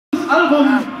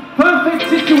Album Perfect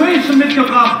Situation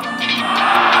mitgebracht.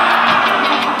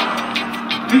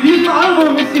 Mit diesem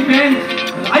Album ist die Band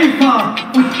reifer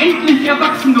und endlich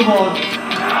erwachsen geworden.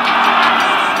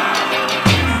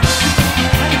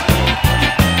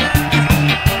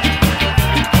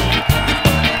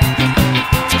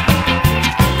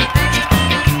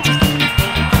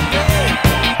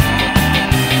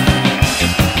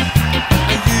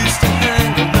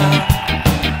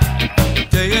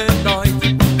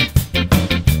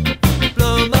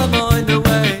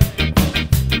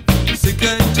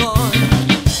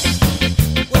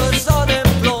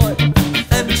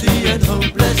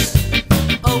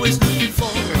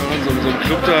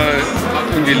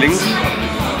 Links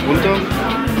runter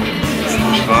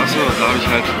die Straße und da habe ich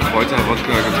halt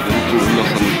Kräuter-Wodka getrunken und noch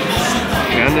so ein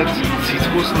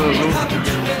Fernet-Zitrus oder so.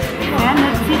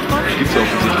 Fernet-Zitrus? Gibt's ja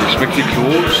offensichtlich. Schmeckt wie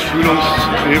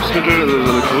Klospülungshilfsmittel, also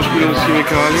so eine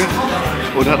Klospülungschemikalie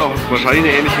und hat auch wahrscheinlich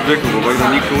eine ähnliche Wirkung, wobei ich noch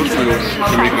nie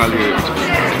Klospülungschemikalie getrunken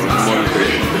habe. Also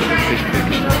echt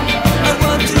eklig.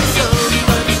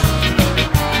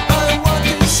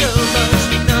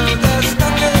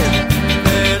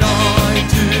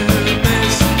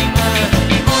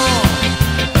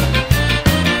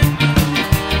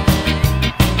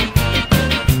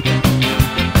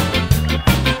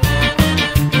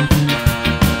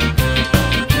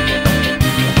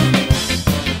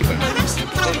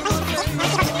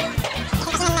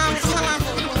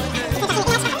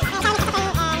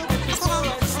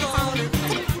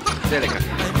 Sehr lecker.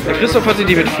 Der Christoph hatte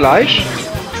die mit Fleisch.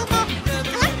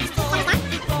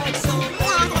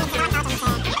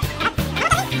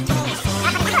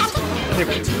 Sehr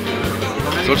gut.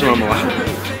 Sollte man mal machen.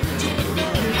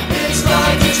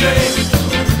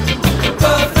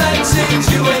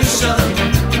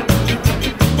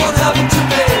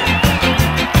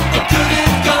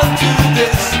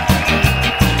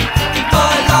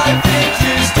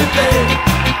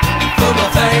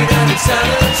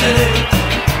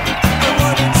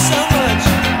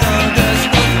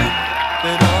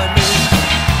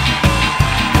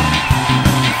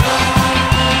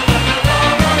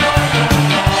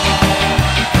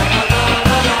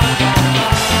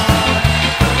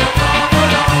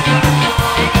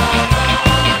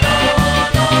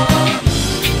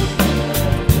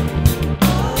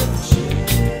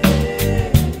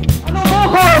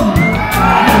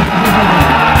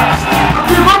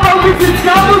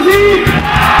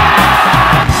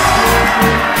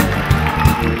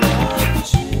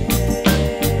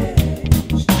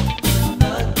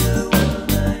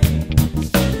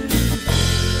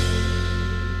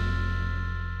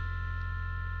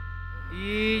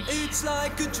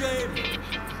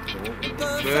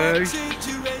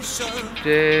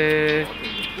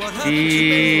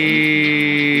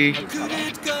 Die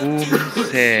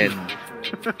Bumsen.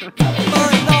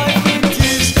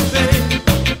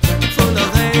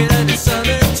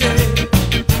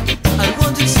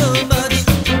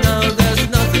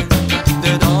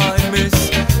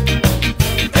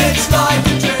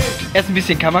 Erst ein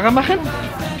bisschen Kamera machen,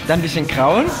 dann ein bisschen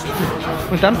krauen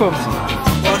und dann bumsen.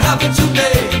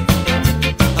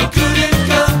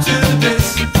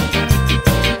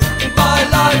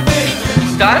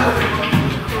 Dann?